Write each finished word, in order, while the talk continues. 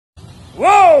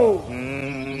Whoa!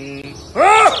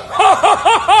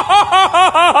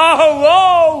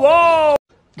 Whoa, whoa!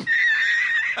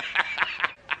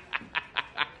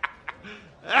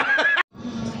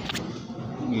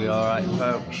 You alright,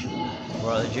 folks?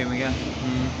 We're at the gym again.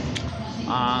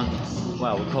 And,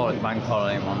 well, we call it Bank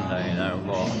Holiday Monday, you know,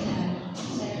 but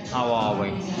how are we?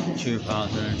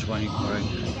 2023.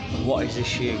 What is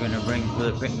this year going to bring for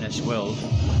the fitness world?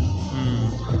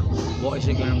 What is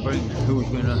it going to bring? Who's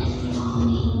going to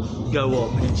go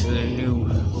up into the new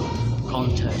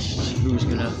contests? Who's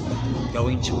going to go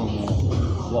into them all?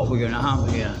 What we're going to have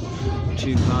here?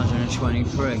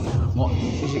 2023. What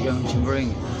is it going to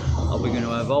bring? Are we going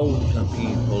to evolve the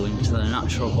people into the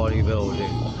natural bodybuilding?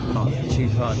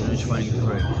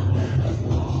 2023.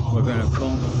 We're going to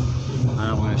come and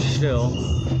I'm going to still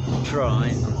try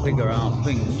and figure out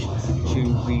things to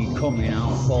be coming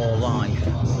out for life.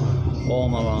 All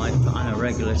my life, and a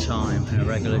regular time, and a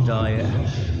regular diet,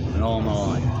 and all my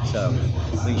life. So,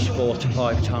 at least 4 to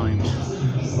 5 times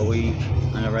a week,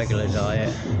 and a regular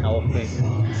diet, healthy,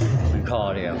 and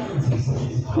cardio.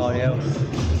 Cardio,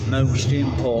 most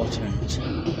important.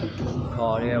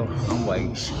 Cardio and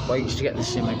weights. Weights to get the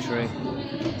symmetry,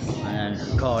 and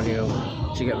then cardio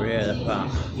to get rid of the fat,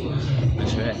 and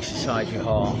to exercise your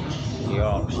heart.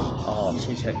 Your heart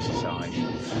is exercise.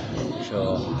 So,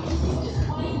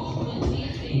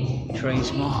 train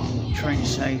smart, train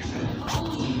safe,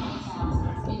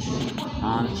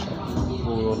 and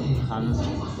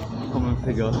come and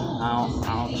figure out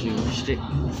how to stick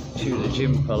to the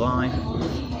gym for life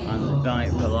and the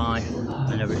diet for life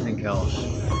and everything else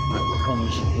that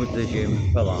comes with the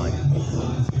gym for life.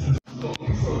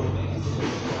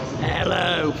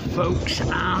 Hello folks,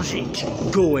 how's it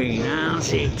going?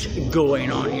 How's it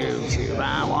going on YouTube?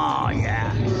 How are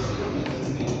ya?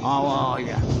 How are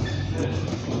ya?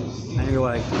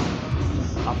 Anyway, I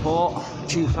thought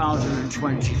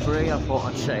 2023, I thought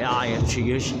I'd say hi to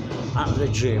you at the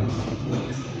gym.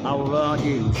 How about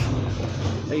you?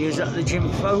 Are you at the gym,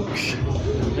 folks?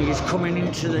 Are you coming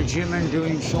into the gym and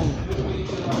doing some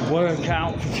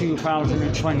workout for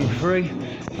 2023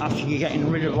 after you're getting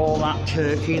rid of all that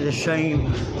turkey, the same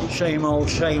old.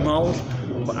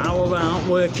 But how about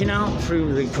working out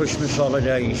through the Christmas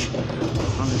holidays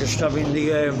and just having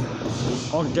the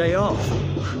odd day off?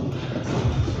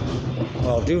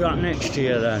 Well, do that next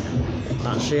year then.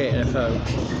 That's it,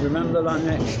 folks. Remember that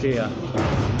next year.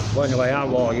 Well, anyway,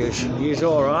 how are you? You's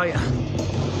alright?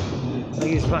 Are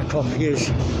you back off your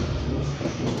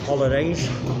holidays?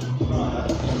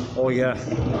 Or your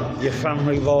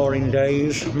family boring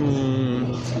days?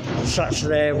 Sat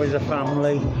there with the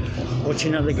family,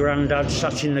 watching at the granddad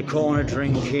sat in the corner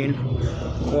drinking,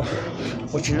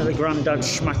 watching at the granddad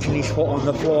smacking his foot on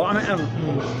the floor. I mean,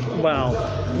 well,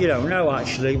 you don't know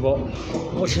actually, but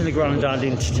watching the granddad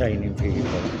entertaining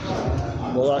people.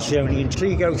 Well, that's the only until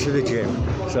you go to the gym.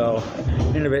 So,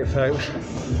 in a bit, folks,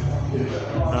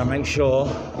 and make sure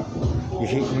you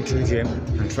keep coming to the gym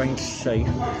and train safe,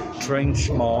 train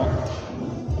smart,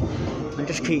 and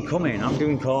just keep coming. I'm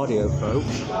doing cardio,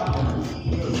 folks.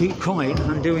 Keep coming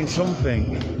and doing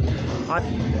something.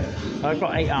 I've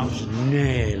got 8 abs,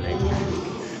 nearly.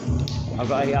 I've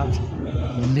got 8 abs,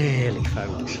 nearly,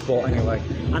 folks. But anyway,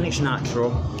 and it's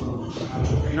natural.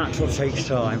 Natural takes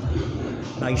time.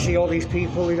 Now you see all these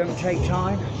people who don't take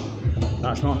time?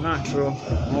 That's not natural.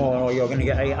 Oh, you're going to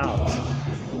get 8 abs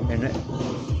in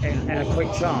a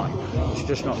quick time. It's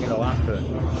just not going to happen.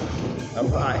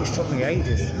 It's took me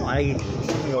ages, not ages, it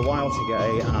took me a while to get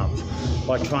 8 abs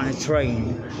by trying to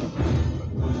train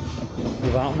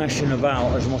without messing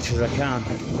about as much as I can.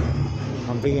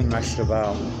 I'm being messed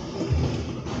about.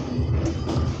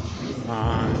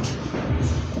 And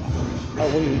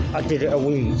I did it a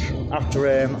week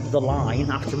after the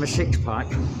line, after my 6-pack.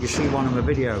 You see one of my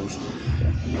videos.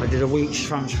 I did a week's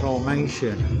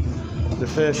transformation. The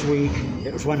first week,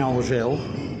 it was when I was ill.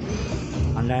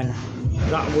 And then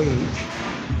that week,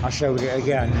 I showed it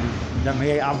again. Then my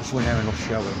 8 abs were near enough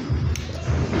showing.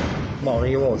 Well,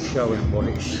 he was showing, but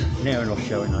it's near enough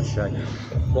showing, I say.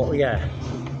 But yeah,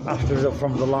 after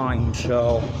from the line,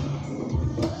 so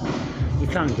you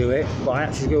can do it. But I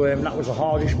had to go that was the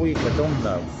hardest week I've done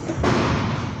though.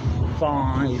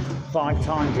 Five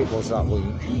times it was that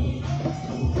week.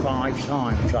 5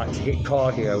 times I had to hit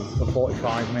cardio for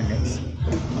 45 minutes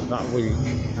that week,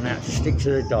 and I had to stick to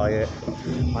the diet,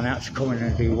 and I had to come in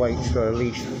and do weights for at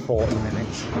least 40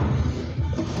 minutes.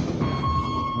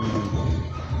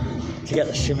 To get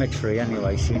the symmetry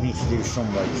anyway, so you need to do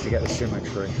some weights to get the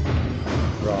symmetry.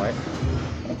 Right.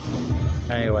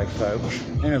 Anyway, folks,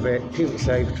 in a bit, keep it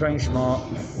safe, train smart,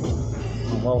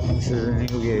 and welcome to the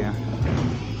new year.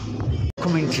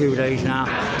 come in 2 days now,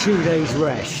 2 days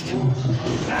rest.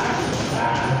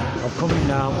 I'm coming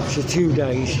now to 2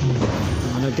 days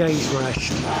and a day's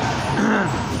rest.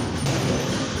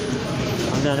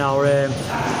 And then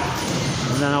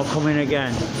I'll come in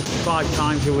again 5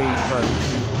 times a week,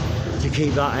 folks, to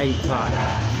keep that 8-pack.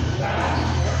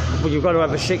 But you've got to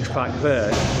have a 6-pack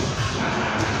first,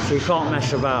 so you can't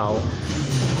mess about.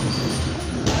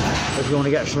 If you want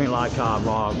to get something like I've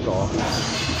got,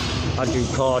 I do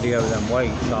cardio then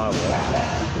weights, I will,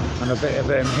 and a bit of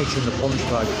hitting the punch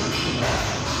bag.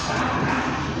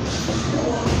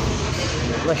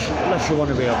 Unless you want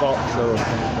to be a boxer or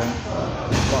something,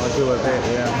 but I do a bit,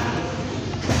 yeah.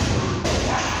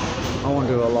 I won't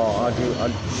do a lot. I do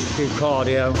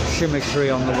cardio, symmetry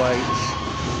on the weights,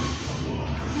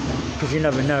 because you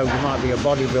never know. You might be a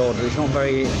bodybuilder. It's not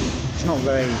very.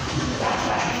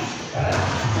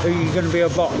 Are you going to be a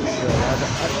boxer?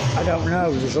 I don't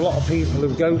know. There's a lot of people who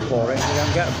go for it and they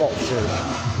don't get boxers.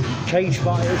 Cage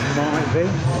fighters might be.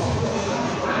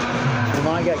 You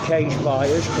might get cage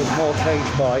fighters, because more cage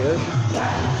fighters.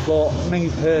 But me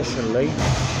personally,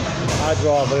 I'd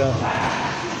rather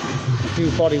do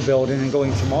bodybuilding and go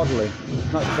into modelling.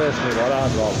 That's personally what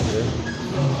I'd rather do.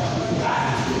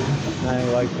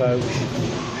 Anyway, folks,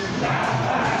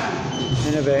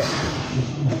 in a bit.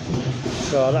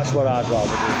 So that's what I'd rather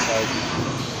do, folks.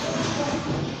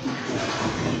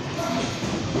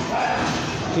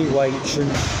 Do weights and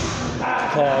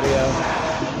cardio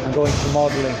and go into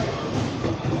modelling.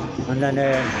 And then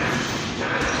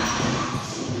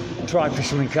try for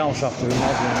something else after the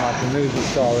modelling, like a movie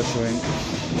star or something.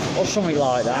 Or something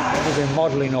like that. I've been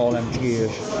modelling all them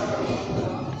years.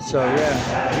 So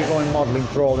yeah, if you're going modelling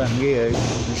for all them years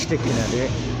and sticking at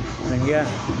it, then yeah,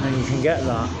 then you can get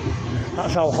that.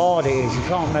 That's how hard it is. You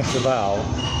can't mess about.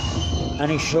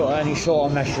 Any sort of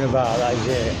messing about, that is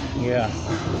it. Yeah.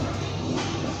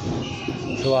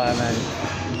 That's what I meant.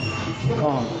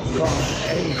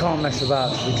 You can't mess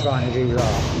about to be trying to do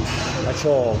that at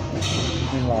all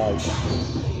in life.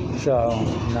 So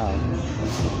no.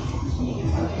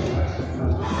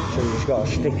 So you just got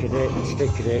to stick at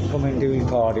it. Come and do your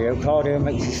cardio. Cardio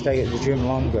makes you stay at the gym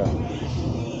longer.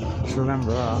 Just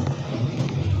remember that.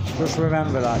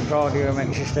 Cardio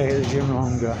makes you stay at the gym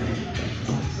longer.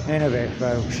 In a bit,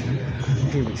 folks.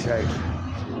 Keep it safe.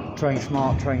 Train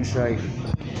smart, train safe.